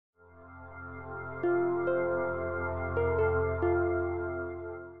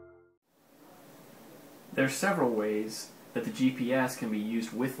There's several ways that the GPS can be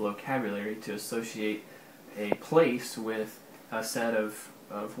used with Locabulary to associate a place with a set of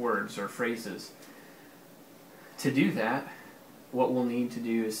words or phrases. To do that, what we'll need to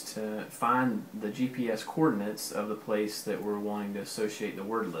do is to find the GPS coordinates of the place that we're wanting to associate the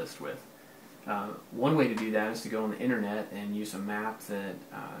word list with. One way to do that is to go on the internet and use a map that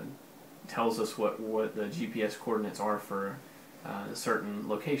tells us what the GPS coordinates are for a certain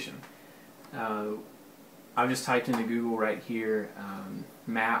location. I've just typed into Google right here,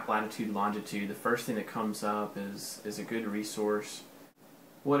 map, latitude, longitude. The first thing that comes up is a good resource.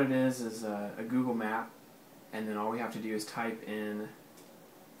 What it is a Google map, and then all we have to do is type in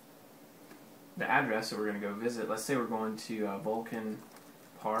the address that we're going to go visit. Let's say we're going to Vulcan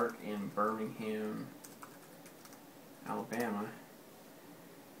Park in Birmingham, Alabama,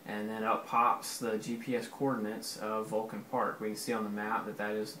 and then up pops the GPS coordinates of Vulcan Park. We can see on the map that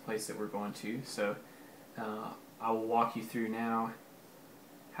that is the place that we're going to. So I will walk you through now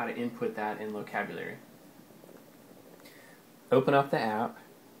how to input that in Locabulary. Open up the app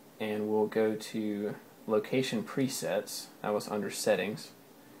and we'll go to Location Presets. That was under Settings,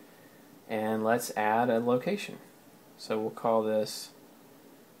 and let's add a location. So we'll call this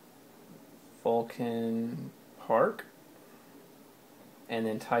Vulcan Park, and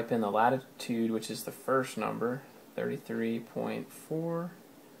then type in the latitude, which is the first number, 33.490534.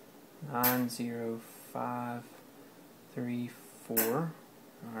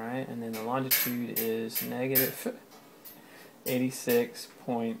 Alright, and then the longitude is negative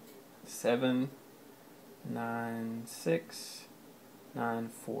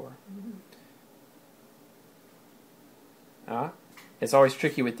 86.79694. It's always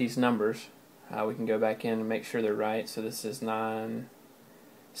tricky with these numbers. We can go back in and make sure they're right. So this is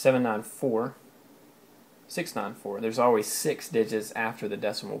 694. There's always 6 digits after the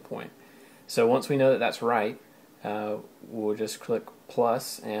decimal point. So once we know that that's right, we'll just click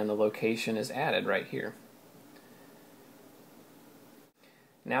plus and the location is added right here.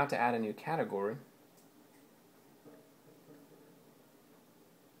 Now to add a new category,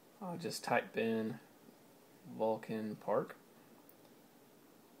 I'll just type in Vulcan Park,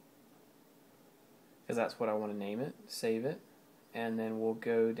 because that's what I want to name it. Save it, and then we'll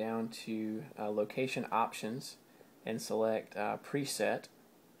go down to location options and select preset.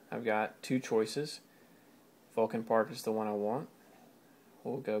 I've got 2 choices. Vulcan Park is the one I want.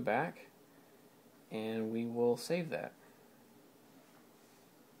 We'll go back and we will save that.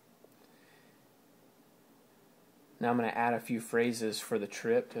 Now I'm going to add a few phrases for the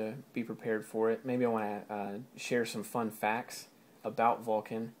trip to be prepared for it. Maybe I want to share some fun facts about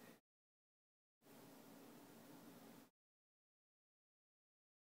Vulcan.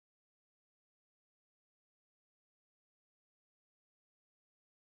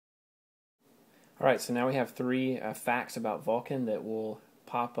 Alright, so now we have 3 facts about Vulcan that will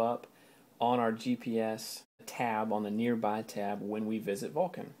pop up on our GPS tab, on the Nearby tab, when we visit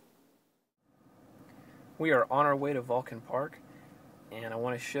Vulcan. We are on our way to Vulcan Park, and I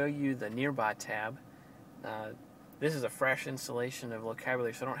want to show you the Nearby tab. This is a fresh installation of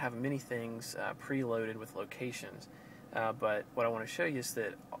Locabulary, so I don't have many things preloaded with locations. But what I want to show you is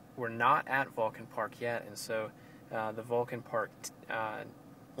that we're not at Vulcan Park yet, and so the Vulcan Park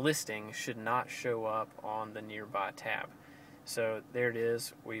listing should not show up on the Nearby tab. So there it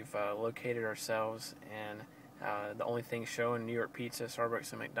is. We've located ourselves, and the only thing showing New York Pizza,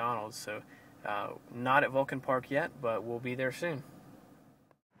 Starbucks, and McDonald's. So not at Vulcan Park yet, but we'll be there soon.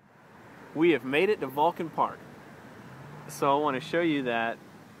 We have made it to Vulcan Park. So I want to show you that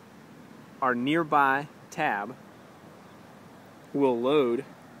our Nearby tab will load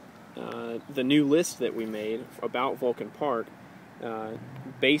the new list that we made about Vulcan Park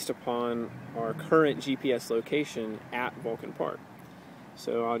based upon our current GPS location at Vulcan Park.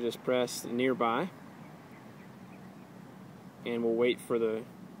 So I'll just press Nearby, and we'll wait for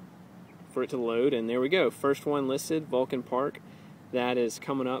it to load, and there we go. First one listed, Vulcan Park. That is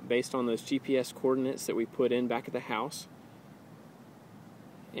coming up based on those GPS coordinates that we put in back at the house.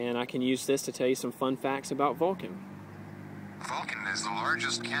 And I can use this to tell you some fun facts about Vulcan. Vulcan is the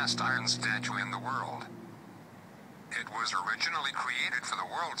largest cast iron statue in the world. It was originally created for the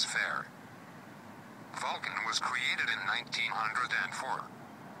World's Fair. Vulcan was created in 1904.